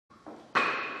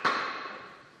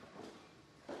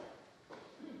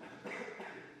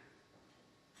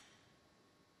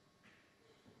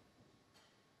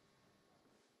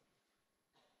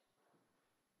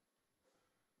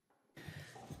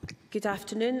Good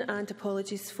afternoon, and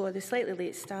apologies for the slightly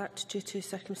late start due to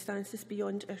circumstances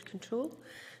beyond our control.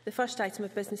 The first item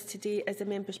of business today is a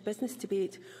members' business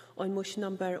debate on motion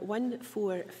number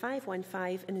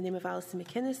 14515 in the name of Alison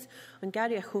McInnes on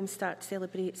Garioch Home-Start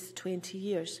Celebrates 20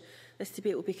 years. This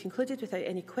debate will be concluded without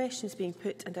any questions being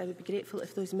put, and I would be grateful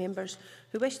if those members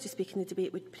who wish to speak in the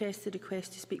debate would press the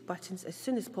request to speak buttons as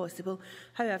soon as possible.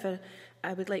 However,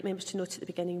 I would like members to note at the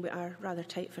beginning we are rather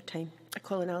tight for time. I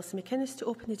call on Alison McInnes to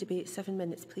open the debate. 7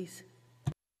 minutes, please.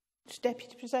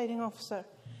 Deputy Presiding Officer.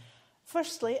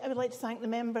 Firstly, I would like to thank the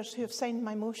members who have signed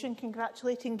my motion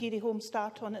congratulating Garioch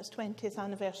Home-Start on its 20th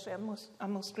anniversary.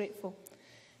 I'm most grateful.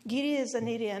 Garioch is an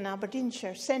area in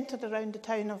Aberdeenshire centred around the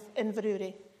town of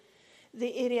Inverurie.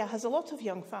 The area has a lot of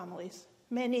young families,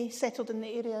 many settled in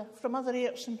the area from other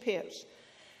Ayrts and Pearts.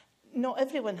 Not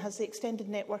everyone has the extended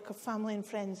network of family and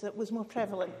friends that was more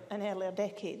prevalent in earlier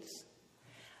decades.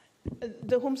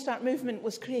 The Home-Start movement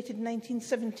was created in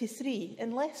 1973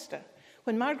 in Leicester,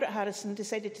 when Margaret Harrison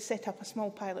decided to set up a small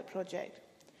pilot project.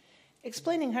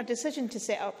 Explaining her decision to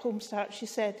set up Home-Start, she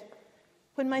said,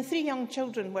 when my three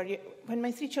children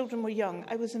were young,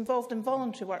 I was involved in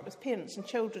voluntary work with parents and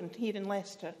children here in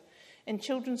Leicester, in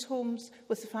children's homes,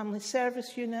 with the family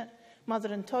service unit,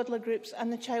 mother and toddler groups,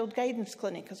 and the child guidance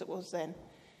clinic, as it was then.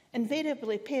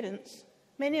 Invariably, parents,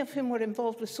 many of whom were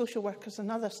involved with social workers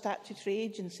and other statutory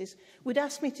agencies, would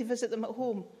ask me to visit them at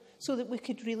home so that we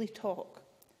could really talk.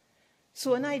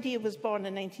 So an idea was born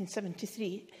in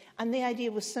 1973, and the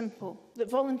idea was simple, that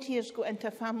volunteers go into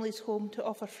a family's home to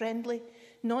offer friendly,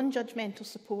 non-judgmental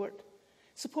support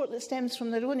that stems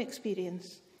from their own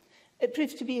experience. It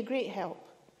proved to be a great help,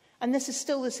 and this is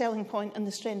still the selling point and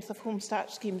the strength of Home-Start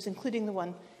schemes, including the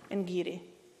one in Garioch.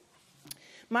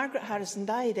 Margaret Harrison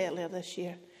died earlier this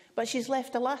year, but she's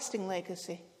left a lasting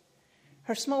legacy.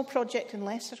 Her small project in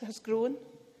Leicester has grown,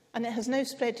 and it has now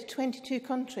spread to 22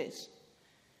 countries.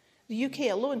 The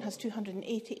UK alone has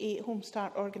 288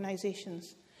 Home-Start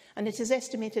organisations, and it is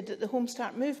estimated that the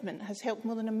Home-Start movement has helped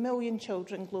more than 1 million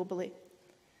children globally.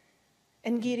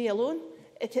 In Garioch alone,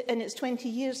 in its 20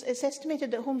 years, it's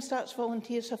estimated that Home-Start's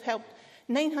volunteers have helped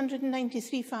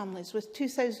 993 families with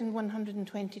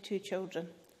 2,122 children.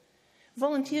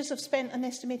 Volunteers have spent an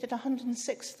estimated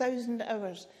 106,000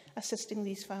 hours assisting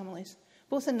these families,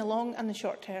 both in the long and the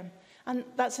short term, and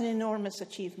that's an enormous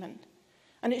achievement.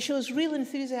 And it shows real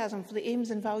enthusiasm for the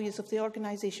aims and values of the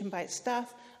organisation by its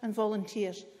staff and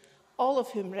volunteers, all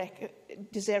of whom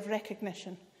deserve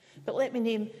recognition. But let me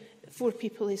name 4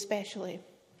 people especially.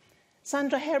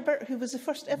 Sandra Herbert, who was the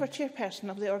first ever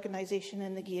chairperson of the organisation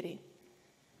in the Garioch.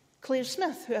 Claire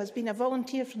Smith, who has been a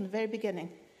volunteer from the very beginning.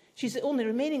 She's the only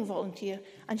remaining volunteer,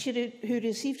 and who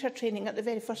received her training at the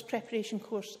very first preparation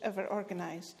course ever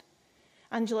organised.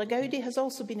 Angela Gowdy has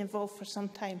also been involved for some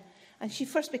time, and she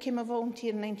first became a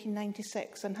volunteer in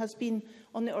 1996 and has been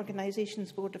on the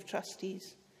organisation's board of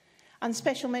trustees. And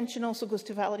special mention also goes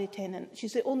to Valerie Tennant.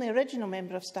 She's the only original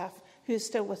member of staff who is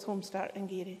still with Home-Start in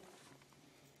Garioch.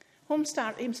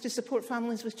 Home-Start aims to support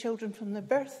families with children from their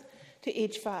birth to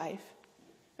age 5.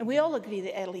 And we all agree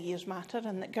that early years matter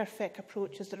and that GIRFEC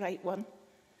approach is the right one.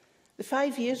 The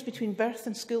 5 years between birth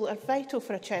and school are vital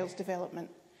for a child's development.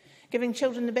 Giving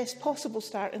children the best possible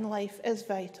start in life is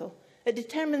vital. It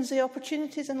determines the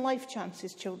opportunities and life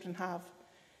chances children have.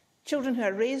 Children who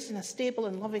are raised in a stable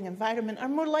and loving environment are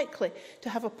more likely to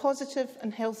have a positive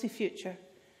and healthy future.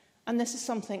 And this is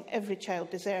something every child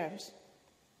deserves.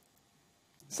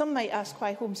 Some might ask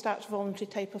why Home-Start's voluntary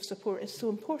type of support is so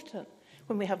important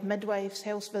when we have midwives,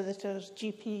 health visitors,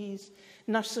 GPs,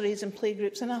 nurseries and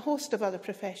playgroups and a host of other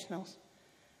professionals.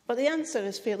 But the answer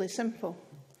is fairly simple.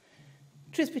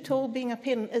 Truth be told, being a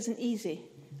parent isn't easy,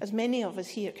 as many of us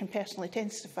here can personally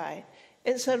testify.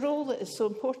 It's a role that is so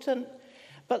important,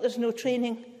 but there's no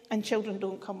training and children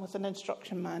don't come with an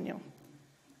instruction manual.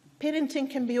 Parenting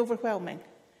can be overwhelming,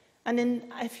 and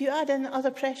if you add in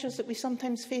other pressures that we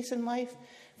sometimes face in life,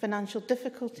 financial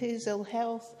difficulties, ill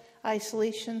health,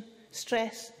 isolation,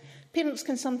 stress, parents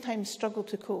can sometimes struggle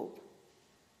to cope.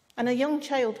 And a young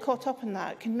child caught up in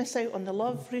that can miss out on the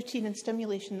love, routine and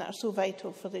stimulation that are so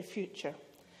vital for their future.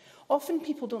 Often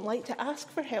people don't like to ask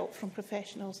for help from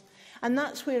professionals, and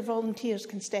that's where volunteers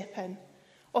can step in,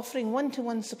 offering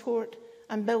one-to-one support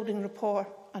and building rapport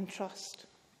and trust.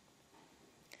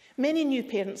 Many new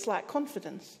parents lack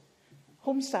confidence.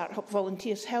 Home-Start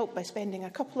volunteers help by spending a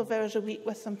couple of hours a week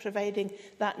with them, providing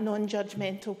that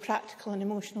non-judgmental, practical and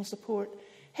emotional support,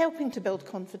 helping to build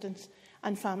confidence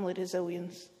and family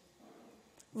resilience.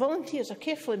 Volunteers are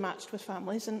carefully matched with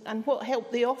families, and what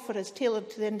help they offer is tailored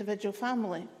to the individual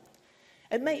family.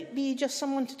 It might be just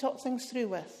someone to talk things through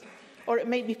with, Or it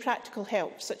might be practical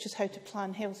help, such as how to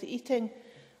plan healthy eating,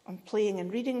 on playing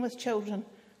and reading with children,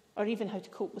 or even how to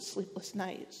cope with sleepless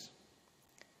nights.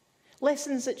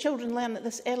 Lessons that children learn at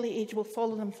this early age will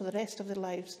follow them for the rest of their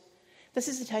lives. This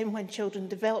is the time when children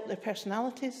develop their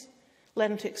personalities,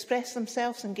 learn to express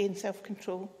themselves and gain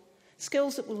self-control,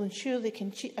 skills that will ensure they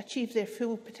can achieve their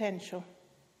full potential.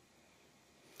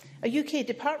 A UK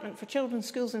Department for Children's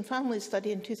Schools and Families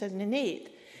study in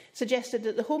 2008 suggested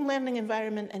that the home learning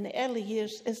environment in the early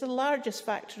years is the largest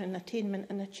factor in attainment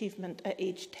and achievement at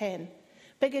age 10,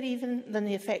 bigger even than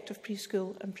the effect of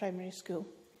preschool and primary school.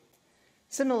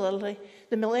 Similarly,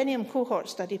 the Millennium Cohort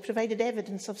study provided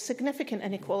evidence of significant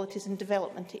inequalities in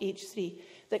development at age 3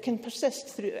 that can persist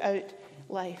throughout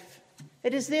life.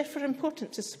 It is therefore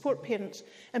important to support parents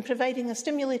in providing a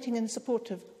stimulating and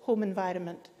supportive home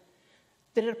environment.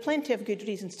 There are plenty of good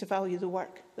reasons to value the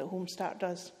work that Home-Start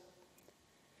does.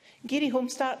 Garioch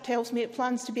Home-Start tells me it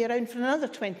plans to be around for another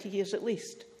 20 years at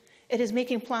least. It is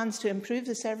making plans to improve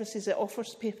the services it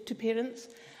offers to parents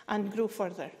and grow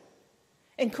further.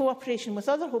 In cooperation with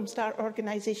other Home-Start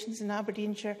organisations in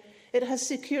Aberdeenshire, it has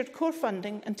secured core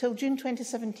funding until June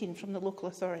 2017 from the local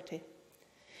authority.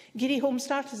 Garioch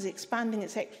Home-Start is expanding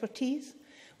its expertise,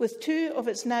 with 2 of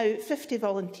its now 50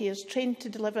 volunteers trained to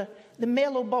deliver the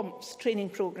Mellow Bumps training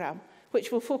programme,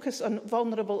 which will focus on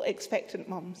vulnerable expectant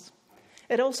mums.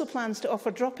 It also plans to offer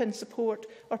drop-in support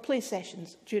or play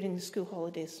sessions during the school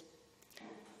holidays.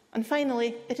 And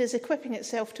finally, it is equipping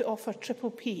itself to offer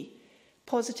Triple P,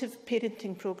 Positive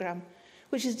Parenting Programme,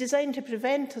 which is designed to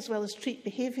prevent as well as treat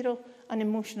behavioural and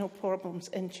emotional problems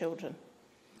in children.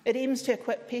 It aims to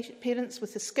equip parents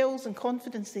with the skills and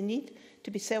confidence they need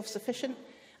to be self-sufficient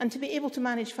and to be able to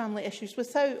manage family issues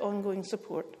without ongoing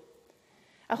support.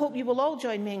 I hope you will all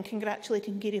join me in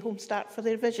congratulating Garioch Home-Start for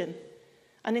their vision.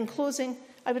 And in closing,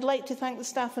 I would like to thank the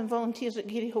staff and volunteers at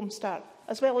Garioch Home-Start,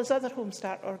 as well as other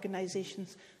Home-Start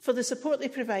organisations, for the support they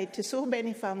provide to so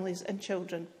many families and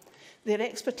children. Their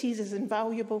expertise is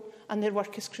invaluable and their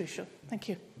work is crucial. Thank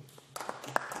you.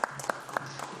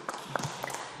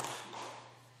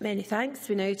 Many thanks.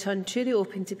 We now turn to the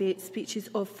open debate. Speeches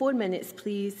of 4 minutes,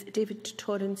 please. David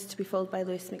Torrance, to be followed by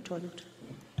Lewis MacDonald.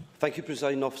 Thank you,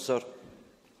 Presiding Officer.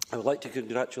 I would like to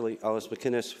congratulate Alison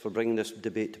McInnes for bringing this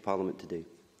debate to Parliament today.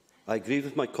 I agree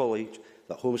with my colleague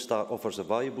that Home-Start offers a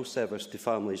valuable service to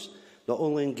families not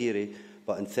only in Garioch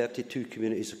but in 32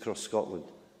 communities across Scotland.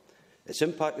 Its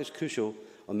impact is crucial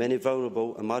on many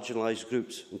vulnerable and marginalised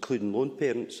groups, including lone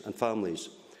parents and families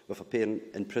with a parent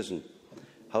in prison.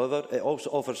 However, it also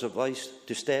offers advice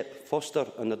to step, foster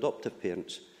and adoptive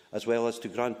parents, as well as to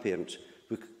grandparents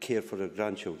who care for their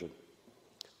grandchildren.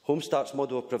 Home-Start's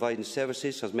model of providing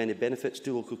services has many benefits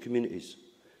to local communities.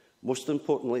 Most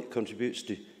importantly, it contributes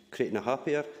to creating a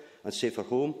happier and safer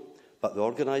home, but the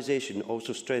organisation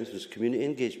also strengthens community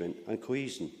engagement and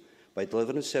cohesion by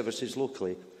delivering services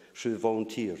locally through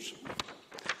volunteers.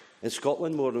 In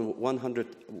Scotland, more than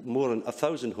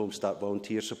 1,000 Home-Start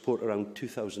volunteers support around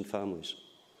 2,000 families.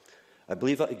 I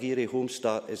believe that Garioch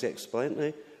Home-Start is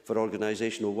exemplary for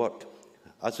organisational work.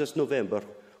 As this November,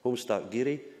 Home-Start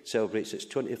Garioch celebrates its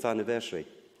 20th anniversary.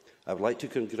 I would like to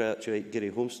congratulate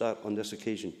Garioch Home-Start on this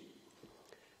occasion.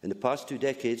 In the past 2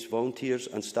 decades, volunteers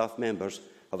and staff members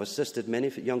have assisted many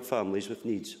young families with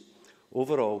needs.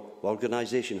 Overall, the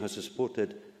organisation has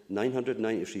supported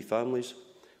 993 families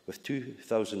with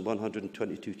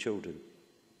 2,122 children.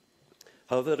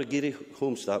 However, Garioch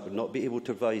Home-Start would not be able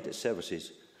to provide its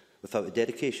services without the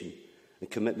dedication and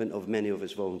commitment of many of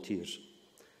its volunteers.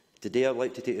 Today, I would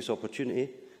like to take this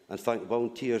opportunity and thank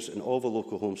volunteers in all the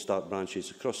local Home-Start branches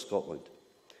across Scotland.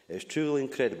 It is truly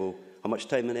incredible how much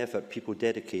time and effort people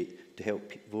dedicate to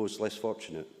help those less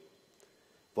fortunate.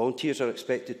 Volunteers are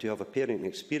expected to have a parenting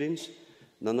experience.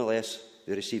 Nonetheless,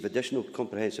 they receive additional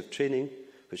comprehensive training,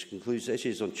 which includes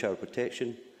issues on child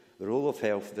protection, the role of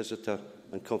health visitor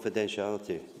and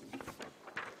confidentiality.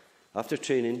 After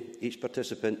training, each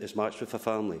participant is matched with a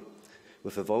family,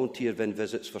 with a volunteer then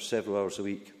visits for several hours a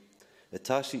week. The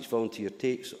task each volunteer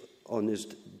takes on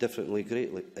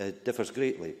differs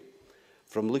greatly,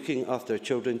 from looking after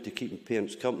children to keeping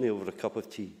parents company over a cup of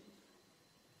tea.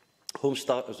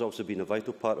 Home-Start has also been a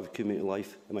vital part of community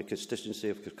life in my constituency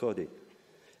of Kirkcaldy.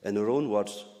 In their own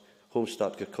words,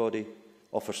 Home-Start Kirkcaldy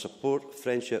offers support,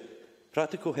 friendship,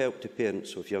 practical help to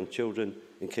parents with young children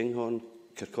in Kinghorn,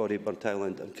 Kirkcaldy,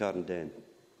 Burntisland and Carndon.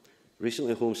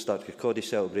 Recently, Home-Start Kirkcaldy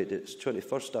celebrated its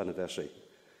 21st anniversary.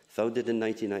 Founded in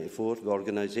 1994, the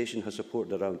organisation has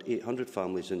supported around 800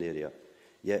 families in the area,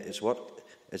 yet its work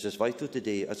is as vital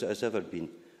today as it has ever been,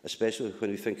 especially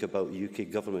when we think about the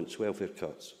UK Government's welfare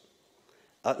cuts.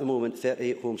 At the moment,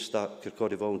 38 Home-Start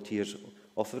Kirkcaldy volunteers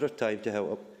offer their time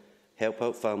to help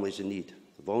out families in need.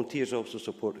 The volunteers also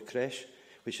support the creche,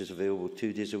 which is available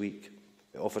 2 days a week.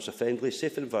 It offers a friendly,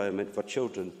 safe environment for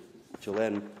children to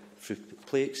learn through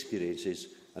play experiences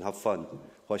and have fun,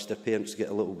 whilst their parents get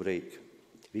a little break.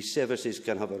 These services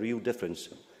can have a real difference,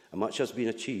 and much has been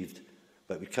achieved,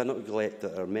 but we cannot neglect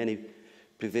that there are many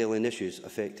prevailing issues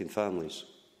affecting families.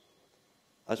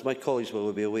 As my colleagues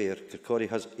will be aware, Kirkcaldy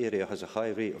area has a high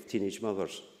rate of teenage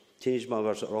mothers. Teenage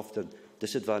mothers are often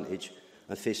disadvantaged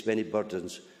and face many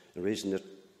burdens in raising their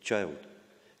child.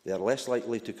 They are less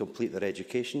likely to complete their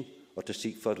education or to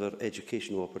seek further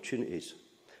educational opportunities.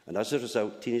 And as a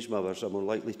result, teenage mothers are more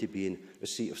likely to be in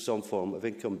receipt of some form of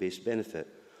income-based benefit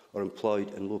or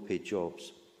employed in low-paid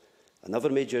jobs. Another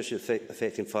major issue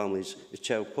affecting families is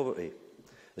child poverty.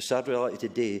 The sad reality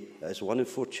today is 1 in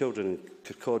 4 children in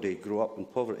Kirkcaldy grow up in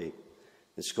poverty.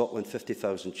 In Scotland,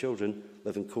 50,000 children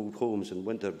live in cold homes in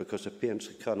winter because their parents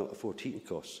cannot afford heating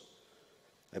costs.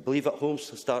 I believe that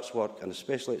Home-Start's work, and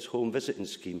especially its home visiting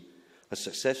scheme, has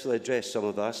successfully addressed some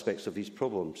of the aspects of these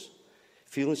problems.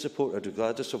 Feeling supported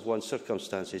regardless of one's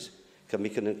circumstances can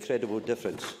make an incredible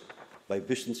difference by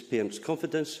boosting parents'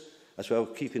 confidence as well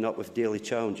as keeping up with daily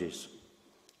challenges.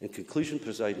 In conclusion,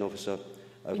 Presiding Officer,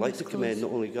 I would like to commend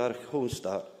not only Garioch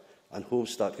Home-Start and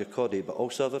Home-Start Kirkcaldy, but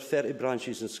also other 30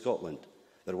 branches in Scotland.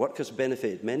 Their work has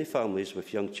benefited many families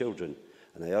with young children,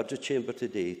 and I urge the Chamber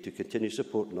today to continue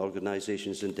supporting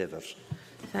organisations' endeavours.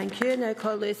 Thank you. Now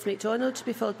call Lewis MacDonald to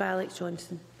be followed by Alex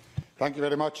Johnson. Thank you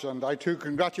very much, and I too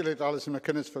congratulate Alison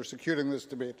McInnes for securing this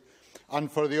debate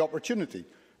and for the opportunity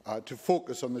to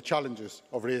focus on the challenges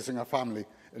of raising a family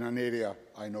in an area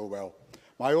I know well.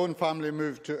 My own family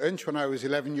moved to Inch when I was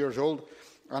 11 years old,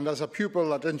 and as a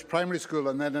pupil at Inch Primary School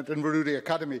and then at Inverurie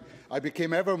Academy, I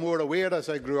became ever more aware as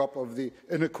I grew up of the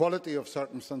inequality of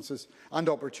circumstances and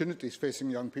opportunities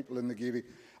facing young people in the Garioch,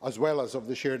 as well as of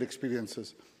the shared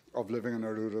experiences of living in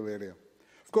a rural area.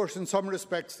 Of course, in some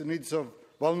respects, the needs of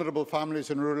vulnerable families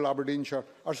in rural Aberdeenshire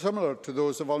are similar to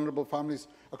those of vulnerable families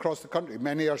across the country.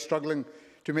 Many are struggling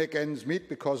to make ends meet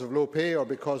because of low pay or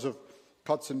because of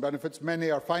cuts in benefits. Many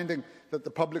are finding that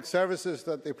the public services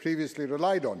that they previously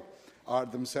relied on are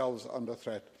themselves under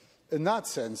threat. In that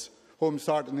sense,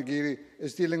 Home-Start in the Garioch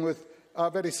is dealing with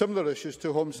very similar issues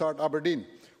to Home-Start Aberdeen,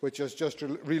 which has just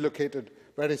relocated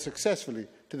very successfully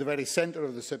to the very centre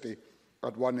of the city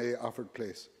at 1A Afford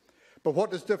Place. But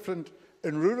what is different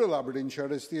in rural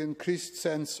Aberdeenshire is the increased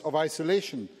sense of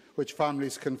isolation which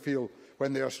families can feel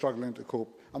when they are struggling to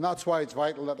cope. And that's why it's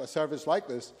vital that a service like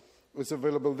this is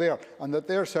available there, and that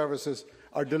their services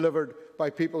are delivered by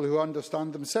people who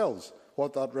understand themselves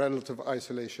what that relative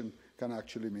isolation can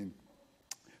actually mean.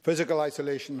 Physical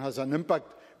isolation has an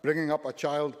impact, bringing up a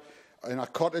child in a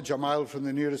cottage a mile from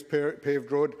the nearest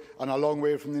paved road and a long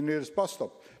way from the nearest bus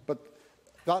stop. But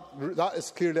that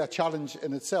is clearly a challenge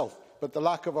in itself. But the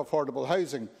lack of affordable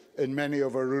housing in many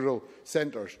of our rural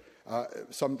centres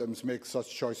sometimes makes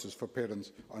such choices for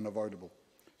parents unavoidable.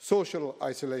 Social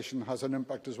isolation has an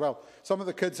impact as well. Some of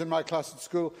the kids in my class at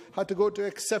school had to go to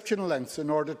exceptional lengths in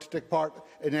order to take part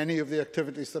in any of the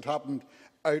activities that happened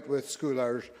out with school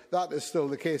hours. That is still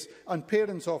the case, and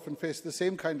parents often face the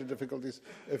same kind of difficulties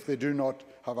if they do not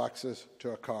have access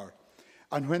to a car.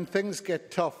 And when things get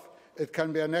tough, it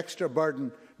can be an extra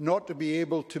burden not to be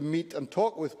able to meet and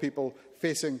talk with people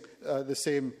facing the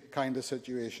same kind of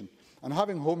situation. And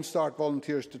having Home-Start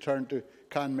volunteers to turn to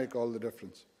can make all the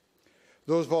difference.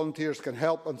 Those volunteers can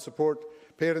help and support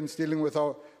parents dealing with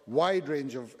a wide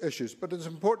range of issues, but it is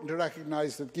important to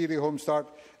recognise that Garioch Home-Start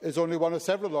is only one of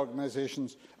several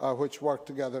organisations which work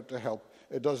together to help.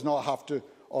 It does not have to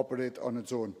operate on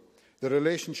its own. The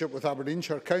relationship with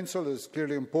Aberdeenshire Council is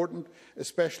clearly important,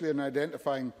 especially in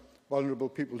identifying vulnerable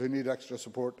people who need extra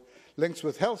support. Links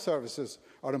with health services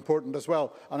are important as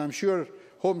well, and I'm sure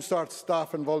Home-Start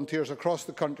staff and volunteers across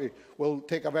the country will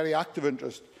take a very active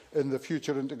interest in the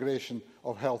future integration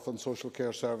of health and social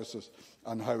care services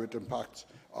and how it impacts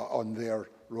on their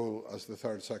role as the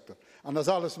third sector. And as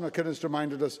Alison McInnes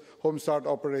reminded us, Home-Start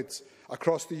operates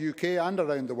across the UK and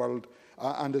around the world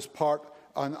and is part,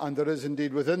 and there is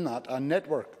indeed within that, a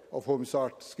network of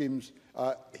Home-Start schemes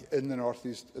in the North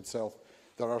East itself.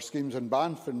 There are schemes in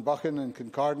Banff, in Buchan, in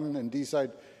Kincardine, in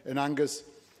Deeside, in Angus,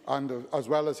 and as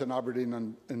well as in Aberdeen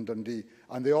and in Dundee.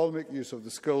 And they all make use of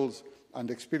the skills and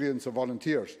experience of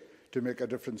volunteers to make a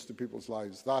difference to people's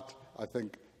lives. That, I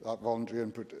think, that voluntary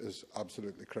input is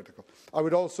absolutely critical. I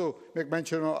would also make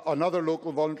mention of another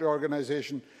local voluntary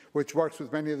organisation which works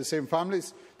with many of the same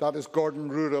families. That is Gordon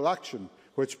Rural Action,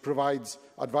 which provides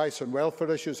advice on welfare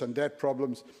issues and debt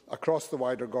problems across the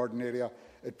wider Gordon area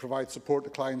It provides support to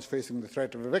clients facing the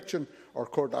threat of eviction or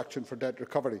court action for debt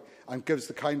recovery, and gives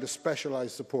the kind of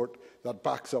specialised support that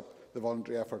backs up the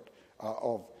voluntary effort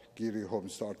of Garioch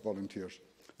Home-Start volunteers.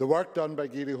 The work done by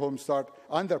Garioch Home-Start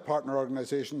and their partner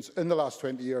organisations in the last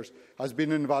 20 years has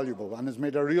been invaluable and has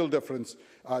made a real difference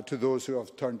to those who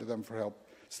have turned to them for help.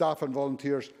 Staff and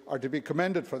volunteers are to be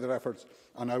commended for their efforts,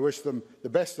 and I wish them the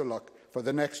best of luck for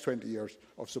the next 20 years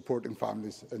of supporting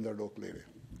families in their local area.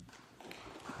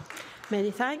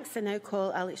 Many thanks. I now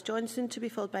call Alex Johnson to be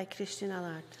followed by Christian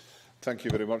Allard. Thank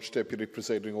you very much, Deputy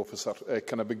Presiding Officer.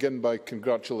 Can I begin by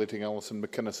congratulating Alison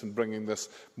McInnes in bringing this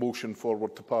motion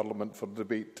forward to Parliament for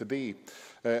debate today.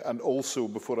 And also,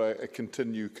 before I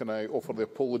continue, can I offer the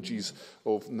apologies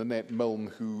of Nanette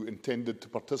Milne, who intended to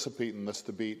participate in this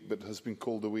debate but has been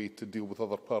called away to deal with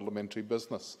other parliamentary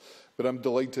business. But I'm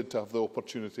delighted to have the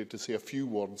opportunity to say a few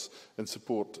words in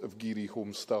support of Garioch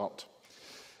Home-Start.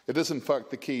 It is in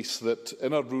fact the case that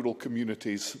in our rural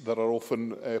communities there are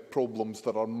often problems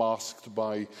that are masked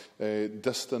by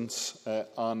distance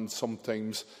and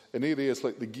sometimes, in areas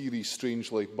like the Garioch,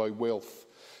 strangely, by wealth.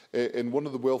 In one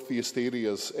of the wealthiest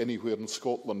areas anywhere in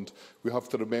Scotland, we have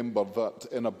to remember that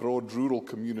in a broad rural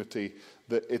community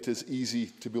that it is easy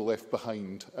to be left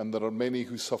behind, and there are many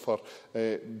who suffer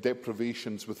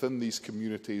deprivations within these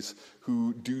communities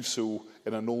who do so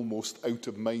in an almost out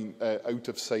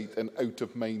of sight and out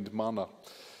of mind manner.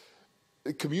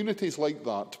 Communities like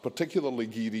that, particularly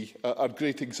Garioch, are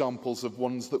great examples of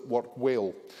ones that work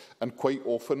well, and quite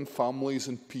often families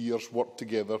and peers work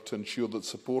together to ensure that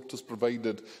support is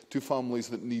provided to families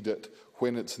that need it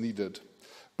when it's needed.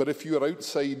 But if you are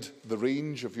outside the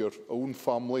range of your own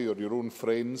family or your own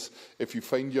friends, if you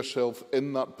find yourself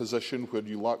in that position where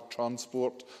you lack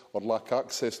transport or lack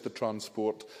access to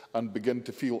transport and begin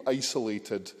to feel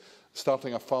isolated,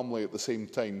 starting a family at the same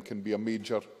time can be a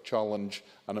major challenge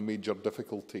and a major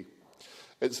difficulty.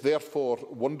 It's therefore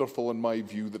wonderful, in my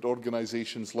view, that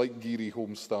organisations like Garioch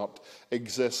Home-Start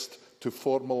exist to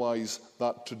formalise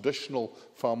that traditional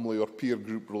family or peer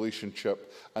group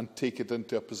relationship and take it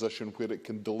into a position where it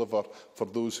can deliver for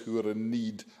those who are in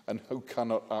need and who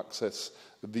cannot access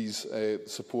these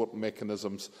support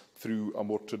mechanisms through a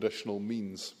more traditional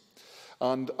means.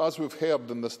 And as we've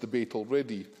heard in this debate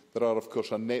already, there are, of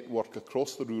course, a network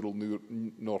across the rural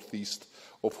North East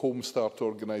of Home-Start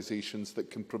organisations that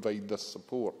can provide this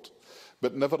support.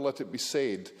 But never let it be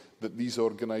said that these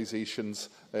organisations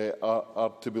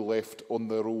are to be left on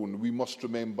their own. We must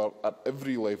remember at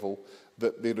every level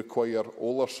that they require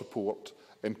all our support,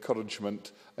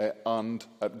 encouragement, and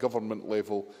at government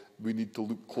level we need to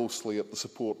look closely at the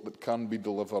support that can be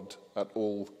delivered at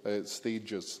all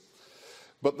stages.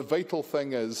 But the vital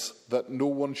thing is that no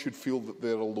one should feel that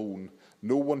they're alone.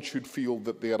 No one should feel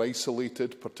that they are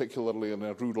isolated, particularly in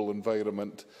a rural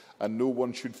environment, and no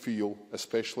one should feel,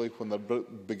 especially when they're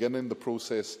beginning the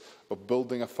process of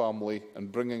building a family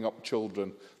and bringing up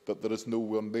children, that there is no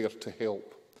one there to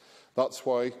help. That's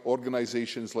why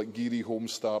organisations like Garioch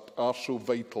Home-Start are so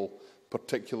vital,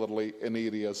 particularly in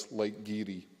areas like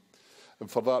Garioch. And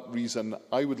for that reason,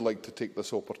 I would like to take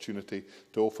this opportunity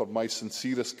to offer my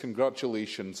sincerest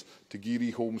congratulations to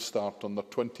Garioch Home-Start on their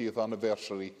 20th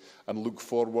anniversary and look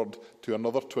forward to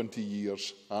another 20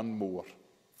 years and more.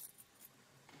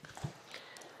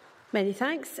 Many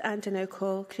thanks. And I now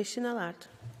call Christian Allard.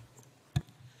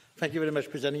 Thank you very much,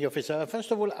 Presiding Officer. First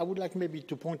of all, I would like maybe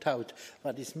to point out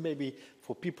that it's maybe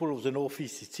for people of the North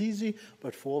East it's easy,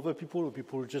 but for other people, or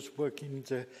people just working in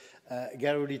the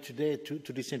gallery today to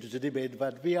listen to the debate,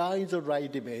 that we are in the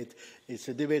right debate. It's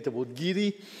a debate about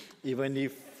Garioch, even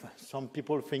if some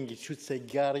people think it should say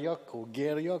Garioch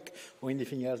or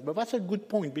anything else. But that's a good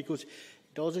point, because it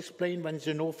does explain when in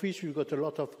the North East you've got a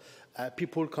lot of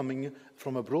people coming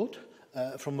from abroad,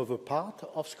 from other part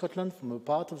of Scotland, from a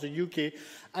part of the UK,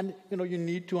 and you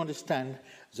need to understand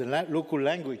the local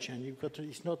language, and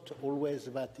it's not always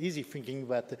that easy thinking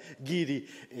that Garioch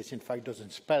is in fact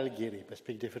doesn't spell Garioch, but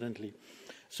speak differently.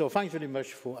 So thanks very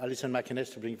much for Alison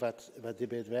McInnes to bring that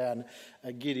debate there,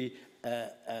 and Garioch.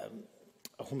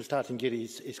 Home-Start in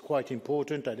Garioch is quite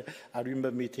important. I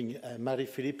remember meeting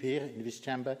Marie-Philippe here in this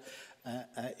chamber,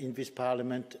 in this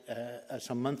Parliament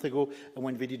some months ago,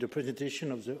 when we did a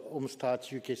presentation of the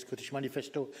Home-Start UK Scottish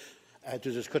Manifesto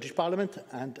to the Scottish Parliament,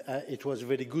 and it was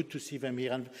very good to see them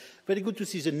here, and very good to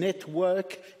see the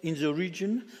network in the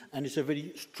region, and it's a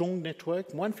very strong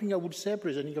network. One thing I would say,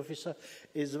 Presiding Officer,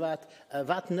 is that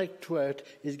that network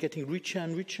is getting richer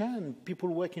and richer, and people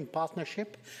work in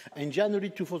partnership. In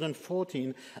January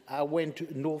 2014, I went to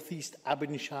North East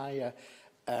Aberdeenshire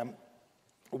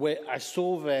where I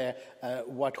saw there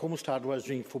what Home-Start was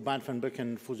doing for Banff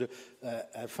and for the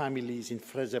families in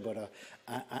Fraserburgh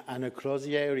and across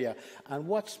the area. And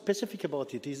what's specific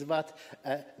about it is that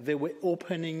they were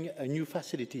opening new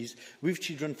facilities with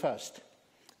Children First.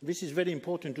 This is very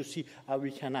important to see how we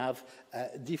can have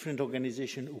different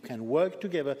organizations who can work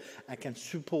together and can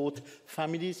support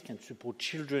families, can support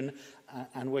children,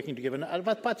 and working together. And at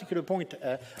that particular point,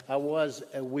 I was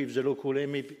with the local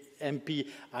MP,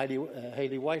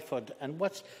 Hayley Wyford, and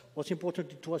what's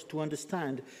important to us to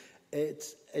understand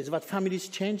is that families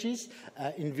changes.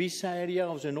 In this area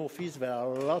of the North East, there are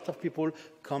a lot of people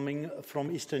coming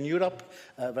from Eastern Europe.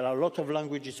 There are a lot of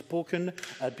languages spoken.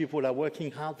 People are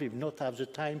working hard. They do not have the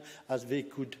time as they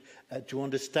could to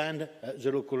understand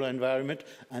the local environment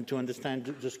and to understand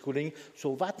the schooling.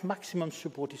 So that maximum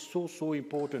support is so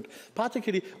important,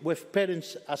 particularly when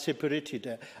parents are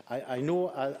separated. I know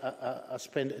I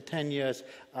spent 10 years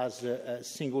as a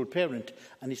single parent,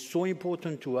 and it's so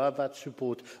important to have that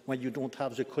support when you don't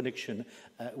have the connection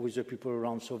with the people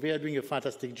around. So they are doing a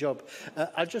fantastic job.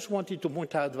 I just wanted to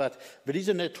point out that there is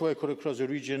a network all across the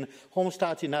region.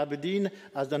 Home-Start in Aberdeen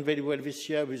has done very well this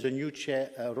year with the new chair,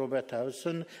 Robert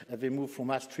Harrison. They moved from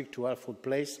Maastricht to Alford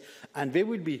Place, and they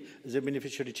will be the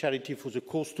beneficiary charity for the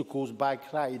coast-to-coast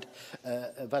bike ride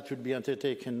that will be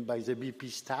undertaken by the BP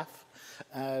staff.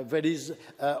 There is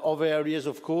other areas,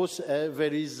 of course.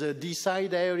 There is the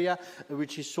D-side area,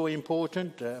 which is so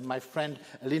important. My friend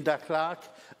Linda Clark,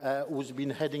 who's been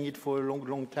heading it for a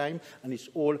long time, and it's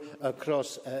all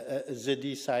across the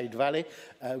D-side valley,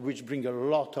 which bring a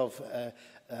lot of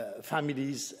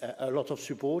families, a lot of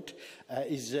support.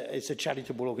 It's a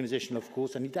charitable organisation, of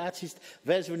course, and it assists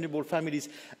very vulnerable families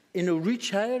in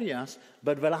rich areas,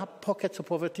 but there are pockets of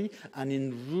poverty, and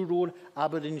in rural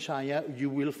Aberdeenshire, you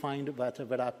will find that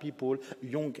there are people,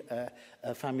 young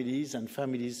families, and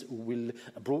families who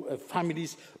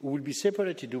will be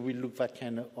separated, who will look that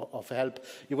kind of help.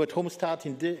 You got Home-Start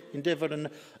in Devon,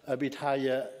 a bit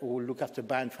higher, who look after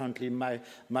Banff, Huntley,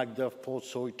 Macduff,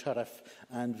 Portsoy, Turriff,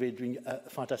 and they're doing a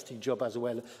fantastic job as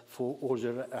well for all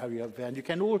the area there. And you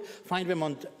can all find them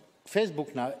on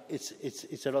Facebook now.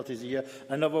 It's a lot easier.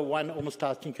 Another one,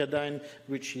 Home-Start Kincardine,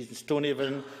 which is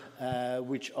Stonehaven,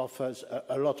 which offers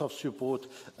a lot of support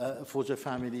for the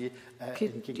family in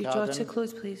Kincardine. Could you draw to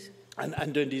close, please?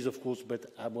 And Dundee's, of course, but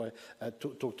I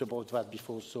talked about that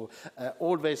before. So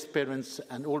all these parents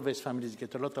and all these families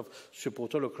get a lot of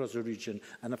support all across the region.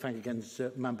 And I thank again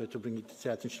the member to bring it to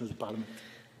the attention of the Parliament.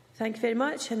 Thank you very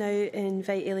much. I now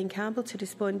invite Aileen Campbell to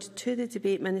respond to the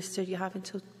debate. Minister, you have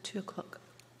until 2 o'clock.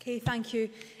 Okay, thank you,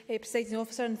 Presiding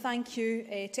Officer, and thank you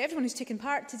to everyone who's taken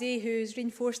part today, who's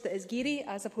reinforced that it's Geary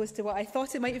as opposed to what I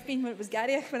thought it might have been when it was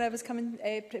Garioch when I was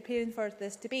preparing for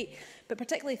this debate. But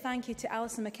particularly thank you to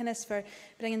Alison McInnes for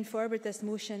bringing forward this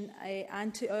motion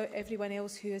and to everyone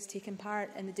else who has taken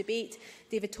part in the debate.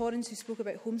 David Torrance, who spoke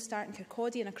about Home-Start in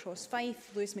Kirkcaldy and across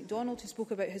Fife. Lewis MacDonald, who spoke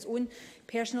about his own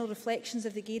personal reflections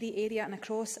of the Geary area and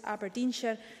across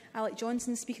Aberdeenshire. Alec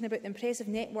Johnson speaking about the impressive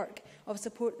network of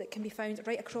support that can be found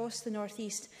right across the North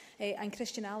East, and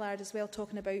Christian Allard as well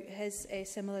talking about his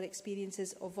similar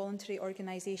experiences of voluntary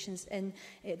organisations in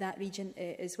that region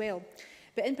as well.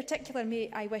 But in particular, may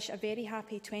I wish a very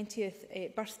happy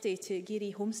 20th birthday to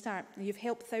Garioch Home-Start. You've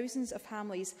helped thousands of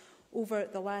families over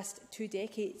the last 2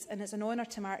 decades, and it's an honour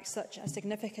to mark such a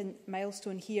significant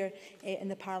milestone here in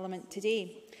the Parliament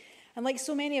today. And like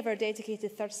so many of our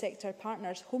dedicated third sector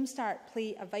partners, Home-Start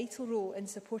play a vital role in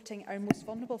supporting our most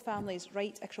vulnerable families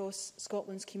right across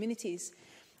Scotland's communities.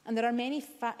 And there are many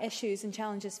issues and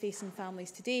challenges facing families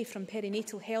today, from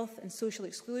perinatal health and social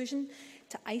exclusion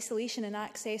to isolation and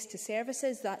access to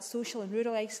services, that social and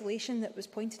rural isolation that was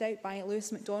pointed out by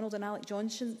Lewis MacDonald and Alec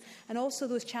Johnson, and also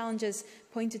those challenges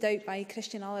pointed out by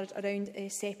Christian Allard around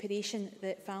separation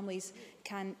that families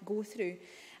can go through.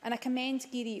 And I commend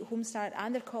Garioch Home-Start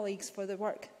and their colleagues for the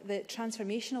work, the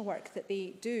transformational work that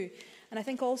they do. And I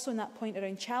think also in that point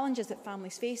around challenges that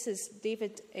families face,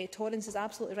 David Torrance is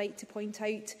absolutely right to point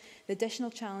out the additional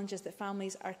challenges that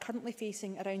families are currently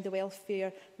facing around the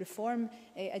welfare reform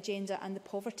agenda and the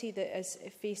poverty that is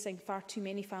facing far too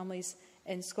many families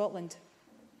in Scotland.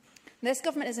 This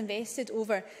government has invested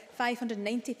over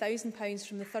 £590,000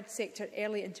 from the Third Sector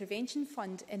Early Intervention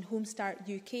Fund in Home-Start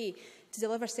UK to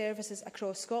deliver services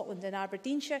across Scotland. In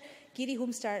Aberdeenshire, Garioch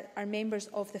Home-Start are members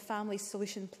of the Family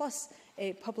Solution Plus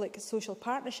public social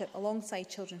partnership alongside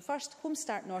Children First,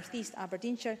 Home-Start North East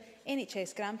Aberdeenshire,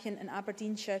 NHS Grampian and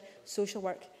Aberdeenshire Social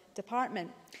Work Department.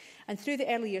 And through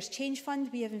the Early Years Change Fund,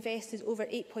 we have invested over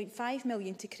 £8.5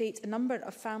 million to create a number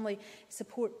of family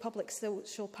support public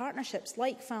social partnerships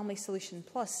like Family Solution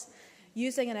Plus.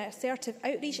 Using an assertive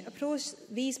outreach approach,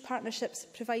 these partnerships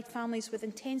provide families with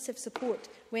intensive support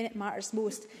when it matters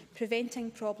most,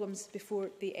 preventing problems before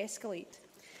they escalate.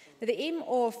 Now, the aim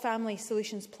of Family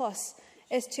Solutions Plus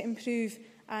is to improve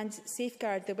and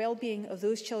safeguard the well-being of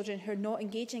those children who are not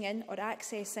engaging in or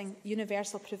accessing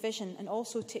universal provision, and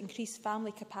also to increase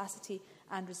family capacity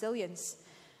and resilience.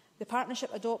 The partnership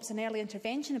adopts an early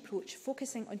intervention approach,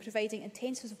 focusing on providing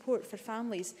intensive support for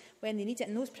families when they need it,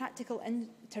 and those practical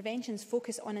interventions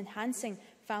focus on enhancing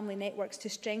family networks to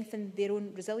strengthen their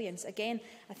own resilience. Again,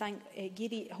 I thank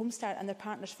Garioch Home-Start and their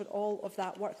partners for all of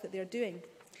that work that they are doing.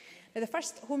 Now, the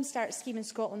first Home-Start scheme in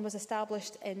Scotland was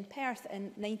established in Perth in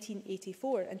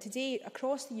 1984, and today,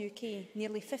 across the UK,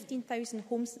 nearly 15,000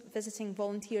 home visiting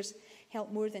volunteers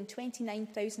help more than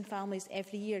 29,000 families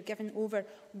every year, giving over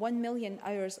 1 million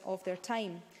hours of their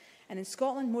time. And in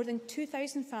Scotland, more than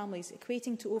 2,000 families,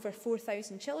 equating to over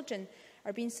 4,000 children,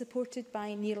 are being supported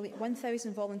by nearly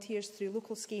 1,000 volunteers through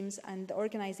local schemes, and the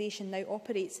organisation now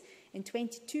operates in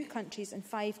 22 countries and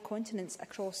 5 continents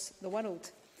across the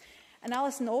world. And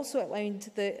Alison also outlined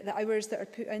the hours that are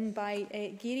put in by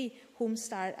Garioch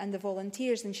Home-Start and the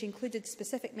volunteers, and she included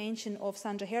specific mention of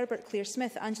Sandra Herbert, Claire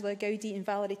Smith, Angela Gowdy and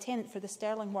Valerie Tennant for the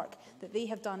sterling work that they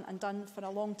have done, and done for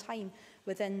a long time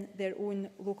within their own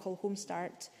local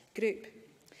Home-Start group.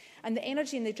 And the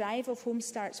energy and the drive of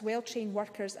Home-Start's well-trained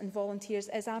workers and volunteers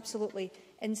is absolutely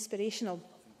inspirational.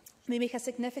 They make a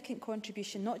significant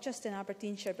contribution, not just in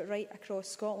Aberdeenshire, but right across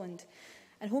Scotland.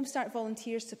 And Home-Start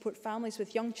volunteers support families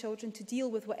with young children to deal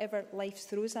with whatever life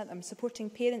throws at them, supporting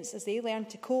parents as they learn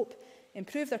to cope,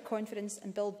 improve their confidence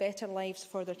and build better lives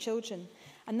for their children.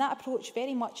 And that approach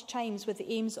very much chimes with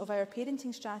the aims of our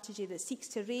parenting strategy that seeks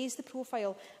to raise the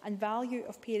profile and value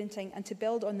of parenting, and to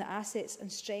build on the assets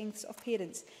and strengths of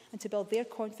parents, and to build their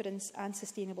confidence and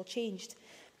sustainable change.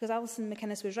 Because Alison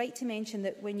McInnes was right to mention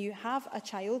that when you have a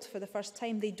child for the first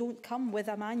time, they don't come with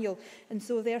a manual. And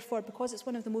so therefore, because it's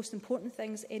one of the most important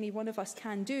things any one of us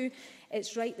can do,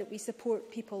 it's right that we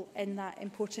support people in that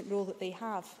important role that they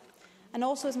have. And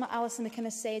also, as Alison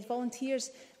McInnes said, volunteers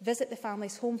visit the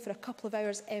family's home for a couple of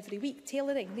hours every week,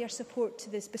 tailoring their support to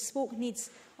the bespoke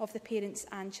needs of the parents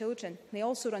and children. They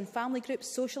also run family groups,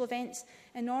 social events,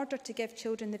 in order to give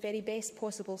children the very best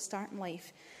possible start in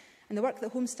life. And the work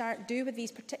that Home-Start do with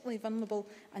these particularly vulnerable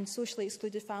and socially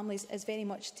excluded families is very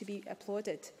much to be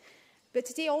applauded. But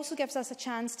today also gives us a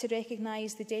chance to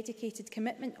recognise the dedicated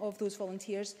commitment of those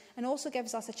volunteers, and also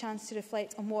gives us a chance to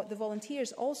reflect on what the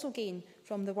volunteers also gain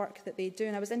from the work that they do.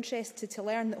 And I was interested to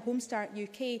learn that Home-Start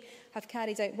UK have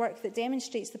carried out work that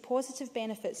demonstrates the positive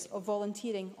benefits of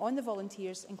volunteering on the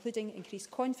volunteers, including increased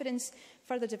confidence,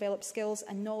 further developed skills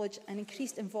and knowledge, and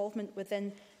increased involvement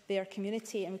within their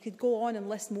community. And we could go on and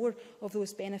list more of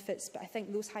those benefits, but I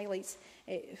think those highlights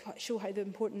show how the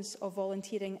importance of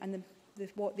volunteering and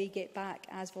what they get back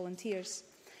as volunteers.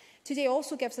 Today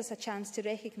also gives us a chance to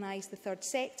recognise the third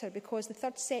sector, because the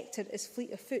third sector is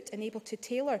fleet of foot and able to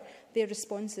tailor their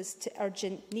responses to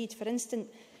urgent need. For instance,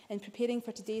 in preparing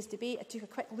for today's debate, I took a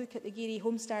quick look at the Garioch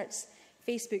Home-Start's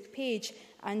Facebook page,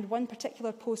 and one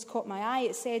particular post caught my eye.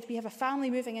 It said, "We have a family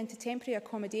moving into temporary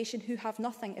accommodation who have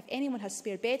nothing. If anyone has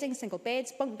spare bedding, single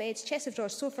beds, bunk beds, chest of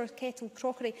drawers, sofa, kettle,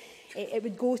 crockery, it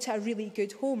would go to a really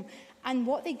good home." And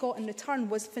what they got in return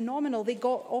was phenomenal. They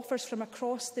got offers from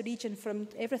across the region, from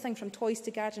everything from toys to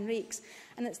garden rakes.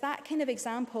 And it's that kind of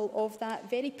example of that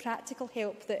very practical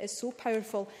help that is so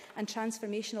powerful and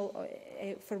transformational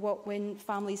for when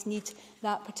families need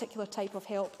that particular type of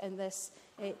help in this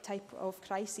type of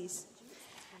crisis.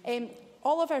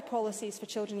 All of our policies for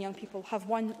children and young people have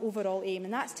one overall aim,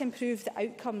 and that's to improve the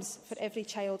outcomes for every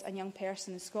child and young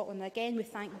person in Scotland. And again, we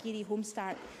thank Garioch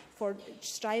Home-Start for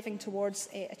striving towards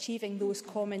achieving those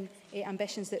common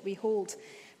ambitions that we hold.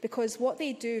 Because what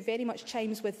they do very much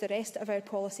chimes with the rest of our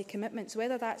policy commitments,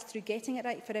 whether that's through getting it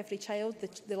right for every child,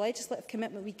 the legislative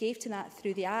commitment we gave to that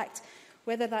through the Act,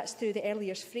 whether that's through the Early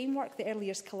Years Framework, the Early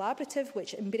Years Collaborative,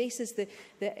 which embraces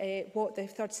what the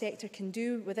third sector can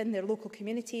do within their local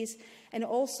communities, and it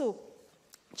also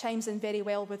chimes in very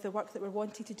well with the work that we're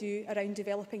wanting to do around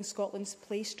developing Scotland's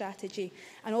play strategy,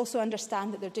 and also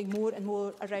understand that they're doing more and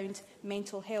more around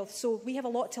mental health. So we have a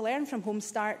lot to learn from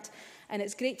Home-Start, and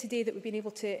it's great today that we've been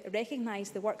able to recognise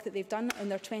the work that they've done on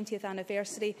their 20th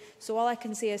anniversary. So all I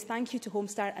can say is thank you to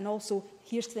Home-Start, and also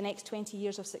here's to the next 20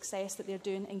 years of success that they're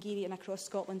doing in Garioch and across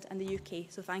Scotland and the UK.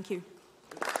 So thank you.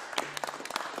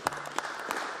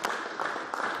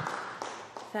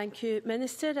 Thank you,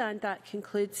 Minister, and that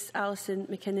concludes Alison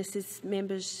McInnes'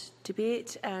 members'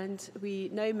 debate. And we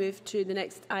now move to the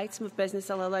next item of business.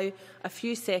 I'll allow a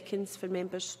few seconds for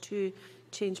members to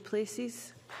change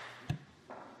places.